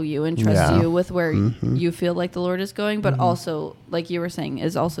follow you and trust you with where you feel like the Lord is going, but also like you were saying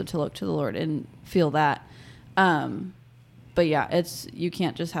is also to look to the Lord and feel that. But yeah, it's, you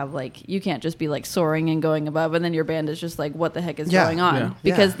can't just have like, you can't just be like soaring and going above and then your band is just like, what the heck is going on?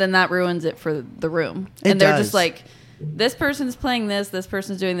 Because then that ruins it for the room. And they're just like, this person's playing this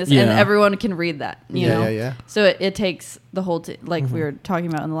person's doing this, and everyone can read that, you know? So it takes the whole, like we were talking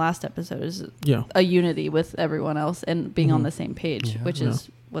about in the last episode, is a unity with everyone else and being on the same page, which is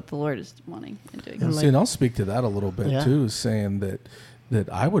what the Lord is wanting and doing. And, see, and I'll speak to that a little bit too, saying that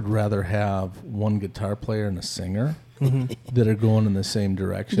that I would rather have one guitar player and a singer Mm-hmm. that are going in the same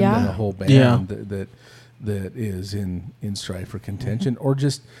direction Yeah. than a whole band Yeah. that is in strife or contention, or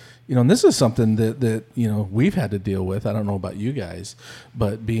just, and this is something that we've had to deal with. I don't know about you guys,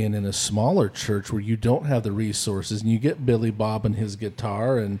 but being in a smaller church where you don't have the resources, and you get Billy Bob and his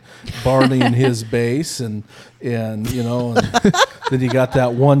guitar and Barney and his bass, and then you got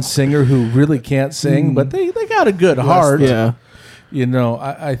that one singer who really can't sing, but they got a good heart. Yeah.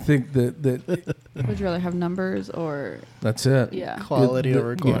 I think that Would you rather have numbers or that's it. yeah? Quality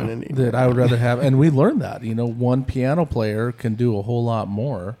over quantity. That I would rather have, and we learned that. One piano player can do a whole lot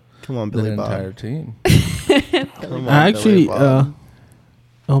more Come on, than Billy an Bob. entire team. Come on, I actually, Billy Bob.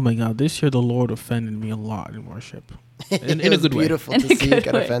 oh my God, this year the Lord offended me a lot in worship. In It a was good way. beautiful In to a see you good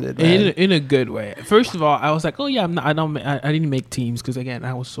get way. offended, man. In a good way. First of all, I was like, oh yeah, I didn't make teams because again,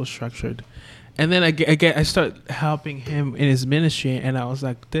 I was so structured. And then I started helping him in his ministry, and I was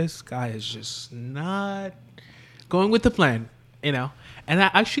like, this guy is just not going with the plan, And I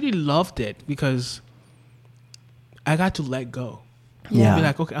actually loved it because I got to let go. Yeah. Be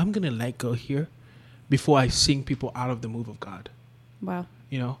like, okay, I'm gonna let go here before I sing people out of the move of God. Wow.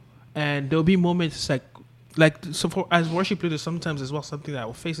 And there'll be moments like so for as worship leaders sometimes as well, something that I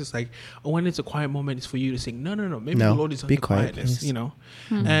will face is like, when it's a quiet moment, it's for you to sing. No, maybe No, the Lord is on be the quiet, quietness, please.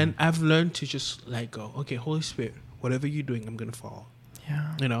 And I've learned to just let go. Okay, Holy Spirit, whatever you're doing, I'm gonna follow.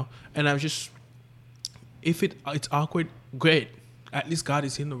 Yeah. And I was just, if it's awkward, great. At least God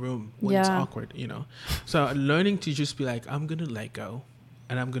is in the room when it's Yeah. awkward, So learning to just be like, I'm gonna let go,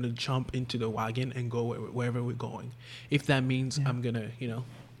 and I'm gonna jump into the wagon and go wherever we're going. If that means I'm gonna,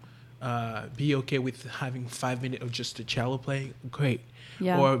 be okay with having 5 minutes of just the cello playing, great.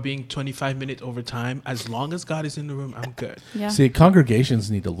 Yeah. Or being 25 minutes over time, as long as God is in the room, I'm good. Yeah. See, congregations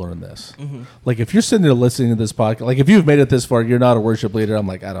need to learn this. Mm-hmm. Like, if you're sitting there listening to this podcast, like if you've made it this far, you're not a worship leader. I'm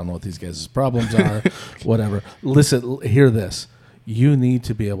like, I don't know what these guys' problems are, whatever. Listen, hear this. You need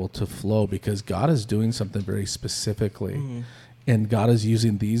to be able to flow because God is doing something very specifically, and God is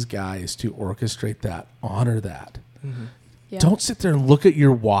using these guys to orchestrate that, honor that. Yeah. Don't sit there and look at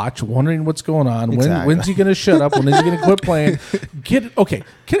your watch, wondering what's going on. Exactly. When's he going to shut up? When is he going to quit playing? Okay.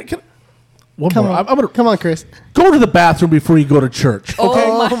 One Come more. on, I'm going to come on, Chris. go to the bathroom before you go to church.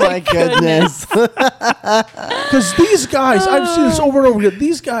 Oh my goodness. Because these guys, I've seen this over and over again.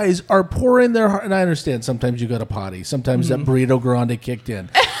 These guys are pouring their heart. And I understand sometimes you got to potty. Sometimes that burrito grande kicked in.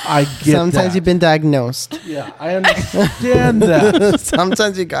 I get Sometimes that. you've been diagnosed. Yeah, I understand that.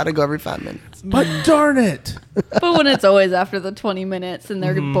 Sometimes you gotta go every 5 minutes. But darn it. But when it's always after the 20 minutes and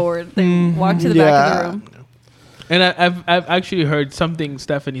they're bored, they walk to the back of the room. And I've actually heard something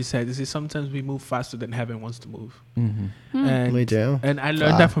Stephanie said. This is sometimes we move faster than heaven wants to move. And We do. And I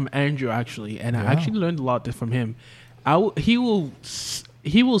learned that from Andrew actually, and I actually learned a lot from him. He will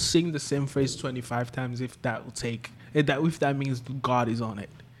sing the same phrase 25 times if that means God is on it.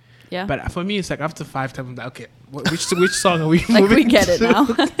 Yeah. But for me, it's like after 5 times, I'm like, okay, which song are we Like moving we get it to? now.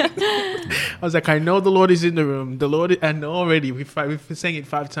 I was like, I know the Lord is in the room. The Lord, I know already. We've sang it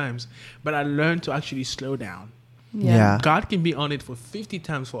 5 times, but I learned to actually slow down. Yeah. God can be on it for 50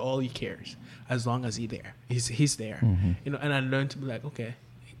 times for all He cares, as long as He's there. He's there, And I learned to be like, okay,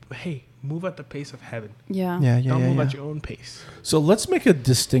 hey, move at the pace of heaven. Yeah. Don't move at your own pace. So let's make a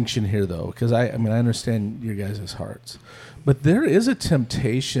distinction here, though, because I understand your guys' hearts, but there is a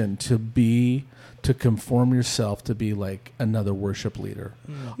temptation to conform yourself to be like another worship leader.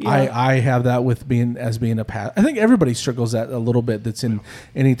 I have that with being a pastor. I think everybody struggles that a little bit. That's in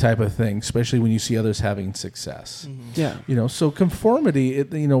any type of thing, especially when you see others having success. Yeah. So conformity.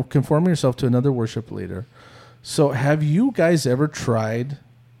 Conforming yourself to another worship leader. So have you guys ever tried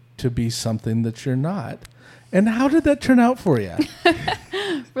to be something that you're not? And how did that turn out for you?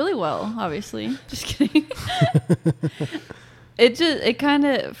 Really well, obviously. Just kidding. It kind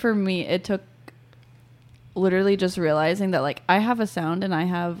of, for me, it took literally just realizing that like I have a sound and I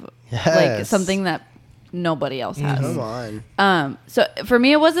have like Yes. something that nobody else has. Come on. So for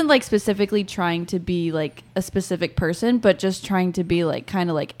me, it wasn't like specifically trying to be like a specific person, but just trying to be like kind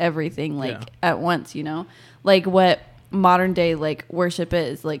of like everything like at once, like what modern day like worship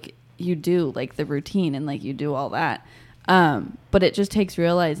is, like you do like the routine and like you do all that. But it just takes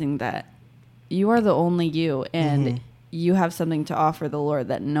realizing that you are the only you and you have something to offer the Lord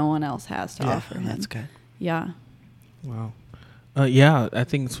that no one else has to offer him. That's good. Yeah. Wow. Yeah, I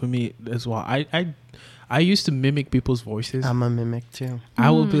think it's for me as well. I I used to mimic people's voices. I'm a mimic too. I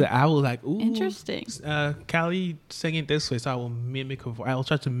will like, ooh, Interesting. Callie singing this way, so I will mimic her voice. I will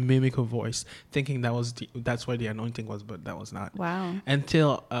try to mimic her voice, thinking that's where the anointing was, but that was not. Wow.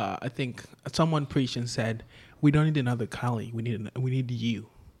 Until I think someone preached and said, "We don't need another Callie. We need you.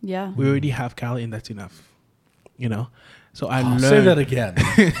 Yeah. We already have Callie, and that's enough." You know. So I learned. Say that again.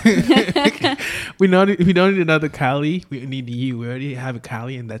 we don't need another Callie. We need you. We already have a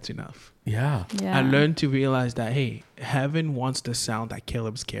Callie, and that's enough. Yeah. Yeah. I learned to realize that heaven wants the sound that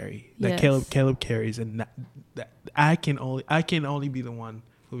Caleb carries, and that I can only be the one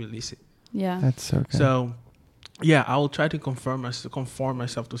who release it. Yeah. That's so good. So, yeah, I will try to conform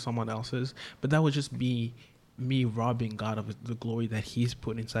myself to someone else's, but that would just be me robbing God of the glory that He's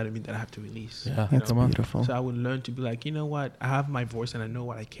put inside of me that I have to release. Yeah, that's beautiful. So I would learn to be like, you know what? I have my voice and I know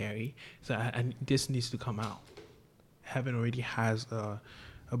what I carry. So and this needs to come out. Heaven already has a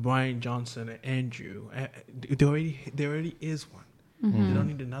Brian Johnson, an Andrew. There already is one. Mm-hmm. They don't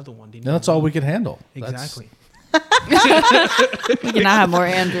need another one. And that's all we can handle. Exactly. We cannot have more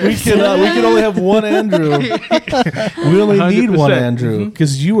Andrews. We can only have one Andrew. We only need 100%. one Andrew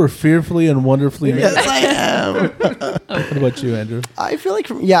because you were fearfully and wonderfully made. Yes, I am. What about you, Andrew? I feel like,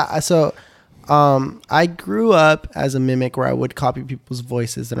 so I grew up as a mimic where I would copy people's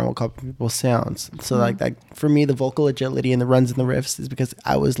voices and I would copy people's sounds. So like for me, the vocal agility and the runs and the riffs is because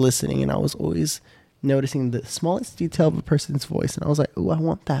I was listening and I was always noticing the smallest detail of a person's voice. And I was like, ooh, I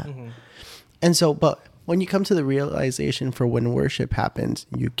want that. Mm-hmm. And so, but when you come to the realization for when worship happens,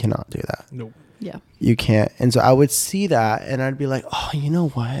 you cannot do that. Nope. Yeah. You can't. And so I would see that and I'd be like, oh, you know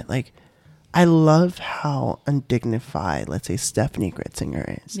what? Like, I love how undignified, let's say, Stephanie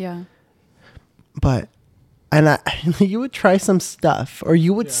Gritzinger is. Yeah. But, you would try some stuff or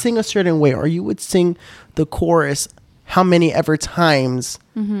you would sing a certain way or you would sing the chorus how many ever times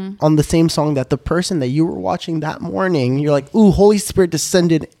on the same song that the person that you were watching that morning, you're like, ooh, Holy Spirit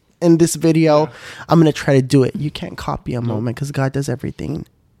descended in this video. I'm going to try to do it. You can't copy a moment because God does everything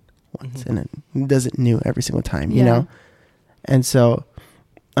once and He does it new every single time, you know? And so,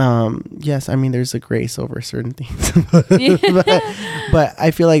 yes, I mean, there's a grace over certain things, but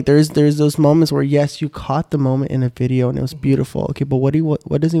I feel like there's those moments where, yes, you caught the moment in a video and it was beautiful. Okay, but what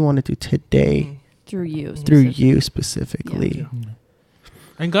does He want to do today Through you. through you specifically? Yeah.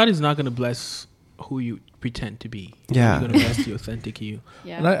 And God is not going to bless who you pretend to be. Yeah. He's going to bless the authentic you.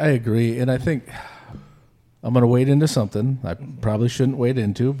 Yeah. And I agree. And I think I'm going to wade into something I probably shouldn't wade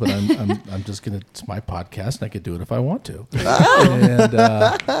into, but I'm just going to, it's my podcast and I could do it if I want to.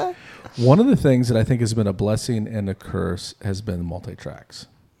 And one of the things that I think has been a blessing and a curse has been multi-tracks.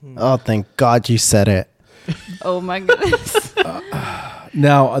 Oh, thank God you said it. Oh my goodness.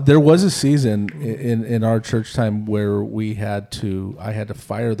 Now, there was a season in our church time where I had to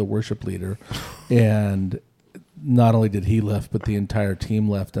fire the worship leader, and not only did he left, but the entire team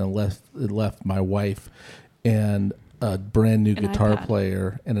left, and it left my wife and a brand new guitar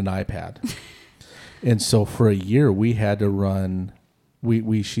player and an iPad. And so for a year we had to run.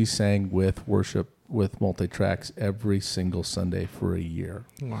 She sang with worship with multi-tracks every single Sunday for a year.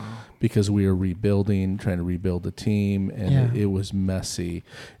 Wow. Because we were trying to rebuild the team, and it was messy,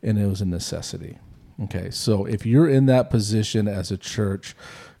 and it was a necessity. Okay, so if you're in that position as a church,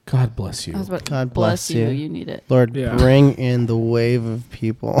 God bless you. God bless you. You need it. Lord, bring in the wave of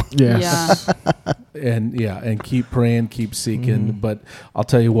people. Yes. Yeah. and keep praying, keep seeking. But I'll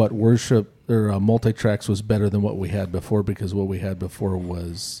tell you what, worship or multi-tracks was better than what we had before, because what we had before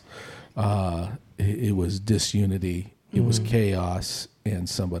was it was disunity, it was chaos, and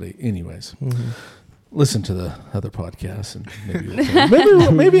somebody. Anyways, listen to the other podcasts, and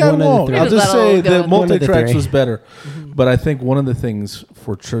maybe I won't. I'll just say that multi-tracks was better. But I think one of the things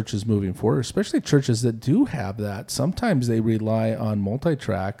for churches moving forward, especially churches that do have that, sometimes they rely on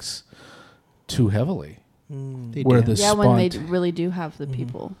multi-tracks too heavily. When they really do have the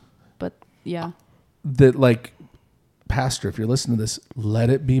people. But that, like, pastor, if you're listening to this,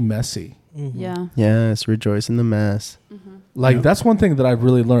 let it be messy. Yeah. Yes, rejoice in the mess. Like, that's one thing that I've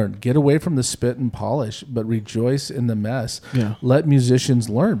really learned. Get away from the spit and polish, but rejoice in the mess. Yeah. Let musicians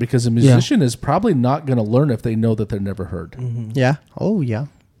learn, because a musician is probably not going to learn if they know that they're never heard. Yeah. Oh, yeah.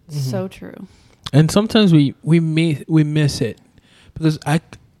 So true. And sometimes we miss it, because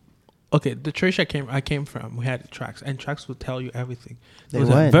the church I came from, we had tracks, and tracks would tell you everything. There was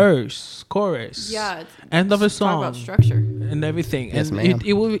a verse, chorus, end of a song, talk about structure and everything. Yes, and ma'am.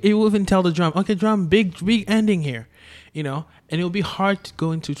 it will even tell the drum, okay, drum, big ending here, you know. And it will be hard to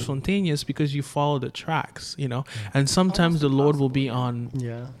go into spontaneous because you follow the tracks, you know. And sometimes the Lord will be on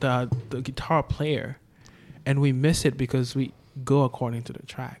the guitar player, and we miss it because we go according to the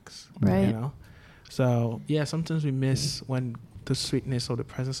tracks, right? You know. So yeah, sometimes we miss when the sweetness or the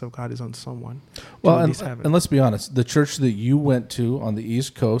presence of God is on someone. Well, and let's be honest, the church that you went to on the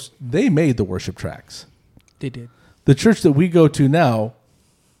East Coast, they made the worship tracks. They did. The church that we go to now,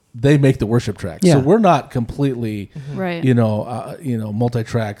 they make the worship tracks. Yeah. So we're not completely, Right.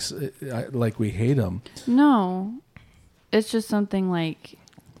 multi-tracks like we hate them. No, it's just something like,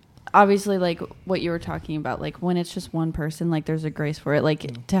 obviously, like what you were talking about, like when it's just one person, like there's a grace for it,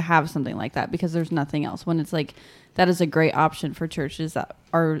 like to have something like that because there's nothing else. When it's like, that is a great option for churches that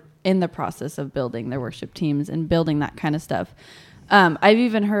are in the process of building their worship teams and building that kind of stuff. I've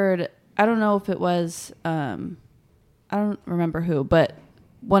even heard, I don't know if it was, I don't remember who, but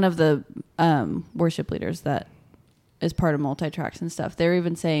one of the worship leaders that is part of multi-tracks and stuff, they're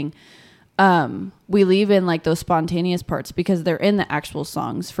even saying, we leave in like those spontaneous parts because they're in the actual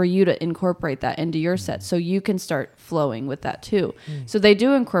songs for you to incorporate that into your set so you can start flowing with that too. So they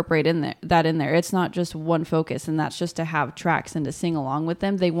do incorporate that in there. It's not just one focus, and that's just to have tracks and to sing along with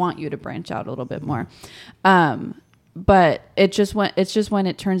them. They want you to branch out a little bit more. But it's just when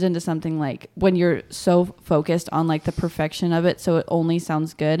it turns into something like when you're so focused on like the perfection of it, so it only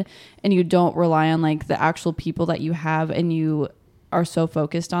sounds good, and you don't rely on like the actual people that you have, and you are so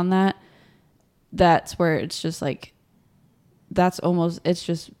focused on that. That's where it's just like, it's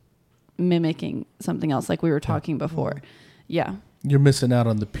just mimicking something else like we were talking before. Yeah. You're missing out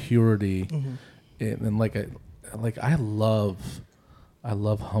on the purity. And I love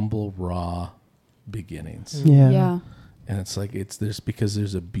humble, raw beginnings. Yeah. And it's like, because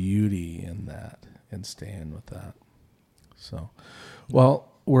there's a beauty in that and staying with that. So, well,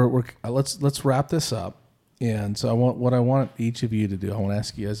 let's wrap this up. And so what I want each of you to do, I want to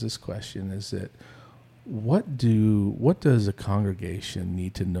ask you guys this question, is that what does a congregation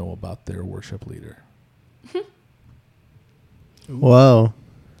need to know about their worship leader? Whoa.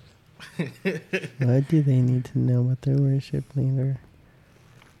 What do they need to know about their worship leader?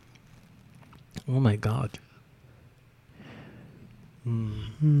 Oh my God.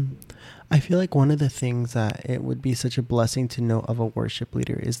 I feel like one of the things that it would be such a blessing to know of a worship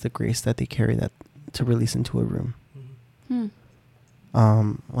leader is the grace that they carry that to release into a room.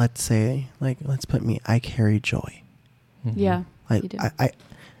 Let's say, let's put me, I carry joy. Yeah. Like you do.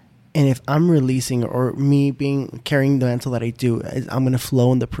 And if I'm releasing, or me carrying the mantle that I do, I'm going to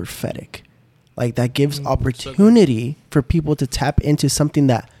flow in the prophetic. Like that gives opportunity for people to tap into something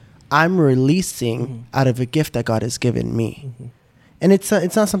that I'm releasing out of a gift that God has given me. And it's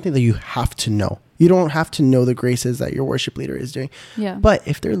not something that you have to know. You don't have to know the graces that your worship leader is doing. Yeah. But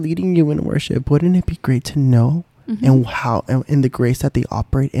if they're leading you in worship, wouldn't it be great to know and how in the grace that they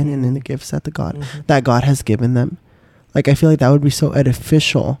operate in and in the gifts that that God has given them? Like, I feel like that would be so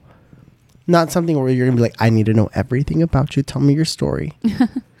edificial. Not something where you're gonna be like, I need to know everything about you. Tell me your story.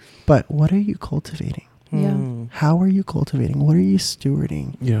 But what are you cultivating? Yeah. How are you cultivating? What are you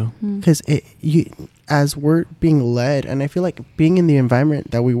stewarding? Yeah. Because as we're being led, and I feel like being in the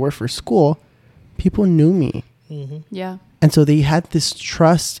environment that we were for school, people knew me. Yeah. And so they had this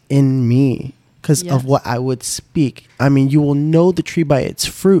trust in me because of what I would speak. I mean, you will know the tree by its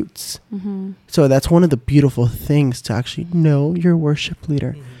fruits. So that's one of the beautiful things, to actually know your worship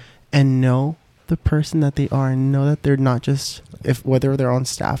leader and know the person that they are, and know that they're not just, whether they're on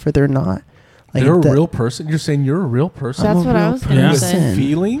staff or they're not. Like, they're a real person. You're saying you're a real person. That's what I was going to say.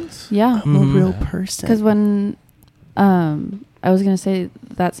 Feelings? Yeah. I'm a real person. Because when I was going to say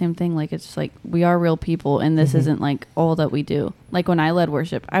that same thing, like it's like we are real people, and this isn't like all that we do. Like when I led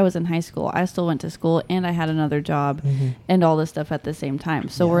worship, I was in high school. I still went to school, and I had another job and all this stuff at the same time.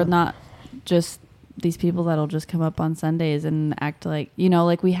 So we're not just these people that'll just come up on Sundays and act like,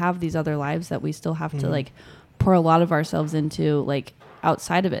 like we have these other lives that we still have to like pour a lot of ourselves into, like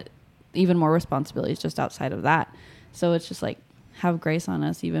outside of it. Even more responsibilities just outside of that. So it's just like, have grace on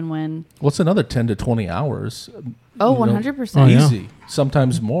us even when... What's another 10 to 20 hours? Oh, 100%. Easy.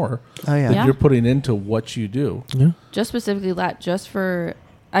 Sometimes more. Oh, yeah. That you're putting into what you do. Yeah. Just specifically that, just for...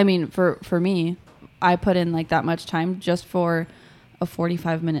 I mean, for me, I put in like that much time just for a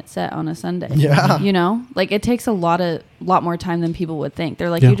 45-minute set on a Sunday. Yeah. Like it takes a lot more time than people would think. They're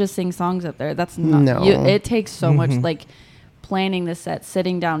like, you just sing songs up there. That's not... No. It takes so much, like... planning the set,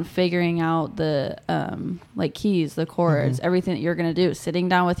 sitting down, figuring out the like keys, the chords, everything that you're going to do, sitting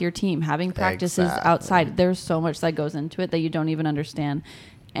down with your team, having practices outside. There's so much that goes into it that you don't even understand.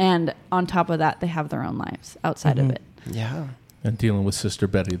 And on top of that, they have their own lives outside of it. Yeah. And dealing with Sister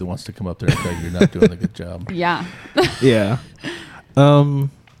Betty that wants to come up there and tell you you're not doing a good job. Yeah. Yeah.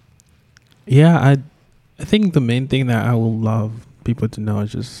 Yeah, I think the main thing that I will love people to know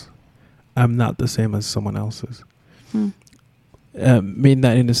is just I'm not the same as someone else's. mean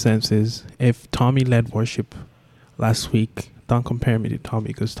that in a sense is if Tommy led worship last week, don't compare me to Tommy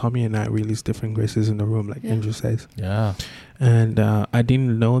because Tommy and I release different graces in the room, like Andrew says. Yeah. And I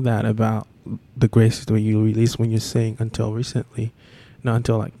didn't know that about the graces that you release when you sing until recently, not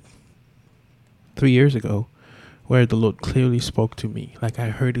until like 3 years ago, where the Lord clearly spoke to me. Like I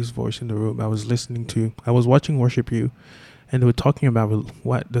heard his voice in the room. I was watching Worship You, and they were talking about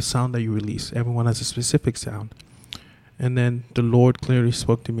what the sound that you release. Everyone has a specific sound. And then the Lord clearly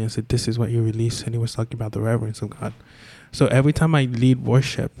spoke to me and said, this is what you release. And he was talking about the reverence of God. So every time I lead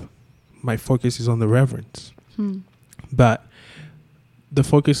worship, my focus is on the reverence. But the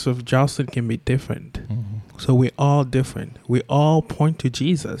focus of Jocelyn can be different. So we're all different. We all point to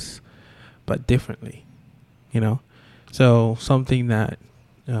Jesus, but differently, you know? So something that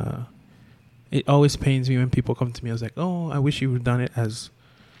it always pains me when people come to me. I was like, oh, I wish you would have done it as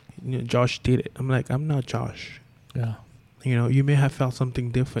Josh did it. I'm like, I'm not Josh. Yeah. You know, you may have felt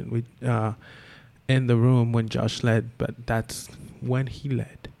something different with in the room when Josh led, but that's when he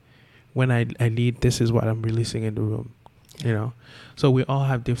led. When I lead, this is what I'm releasing in the room, you know. So we all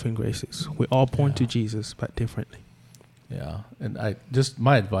have different graces. We all point to Jesus, but differently. Yeah, and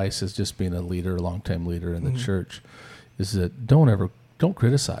my advice is just being a leader, a long-time leader in the church, is that don't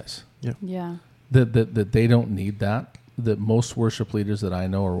criticize. Yeah. That they don't need that. That most worship leaders that I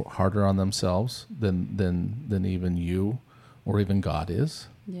know are harder on themselves than even you or even God is.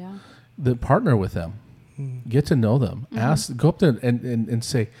 Yeah. That partner with them, get to know them, go up there and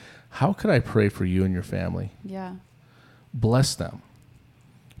say, how could I pray for you and your family? Yeah. Bless them,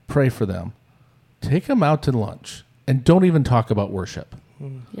 pray for them, take them out to lunch, and don't even talk about worship.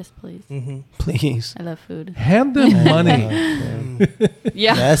 Yes, please. Please. I love food. Hand them money.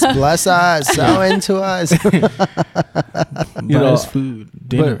 Yeah. Yes, bless us. Sow into us. Buy us food,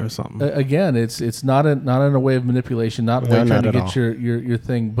 dinner or something. Again, it's not in a way of manipulation, not way trying to get all. your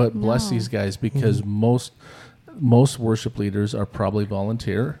thing, but bless these guys because most worship leaders are probably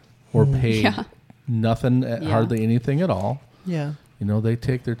volunteer or paid nothing, hardly anything at all. Yeah. You know, they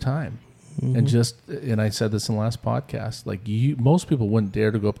take their time. And I said this in the last podcast, like most people wouldn't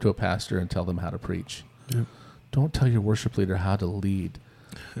dare to go up to a pastor and tell them how to preach. Yep. Don't tell your worship leader how to lead.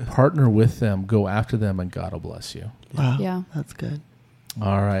 Partner with them, go after them, and God will bless you. Wow. Yeah. That's good.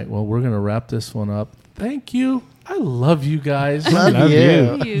 All right. Well, we're going to wrap this one up. Thank you. I love you guys. Love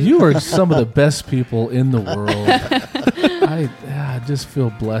you. You are some of the best people in the world. I just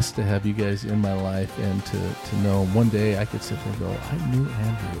feel blessed to have you guys in my life and to know one day I could sit there and go, I knew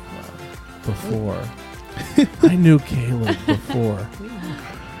Andrew before. I knew Caleb before.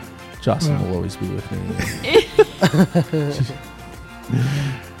 Jocelyn will always be with me.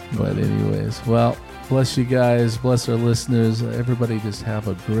 But anyways, well, bless you guys. Bless our listeners. Everybody just have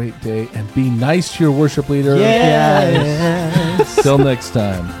a great day and be nice to your worship leader. Yes. Till next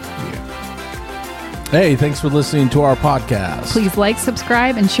time. Hey, thanks for listening to our podcast. Please like,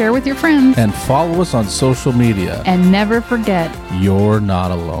 subscribe, and share with your friends. And follow us on social media. And never forget, You're not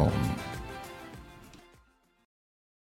alone.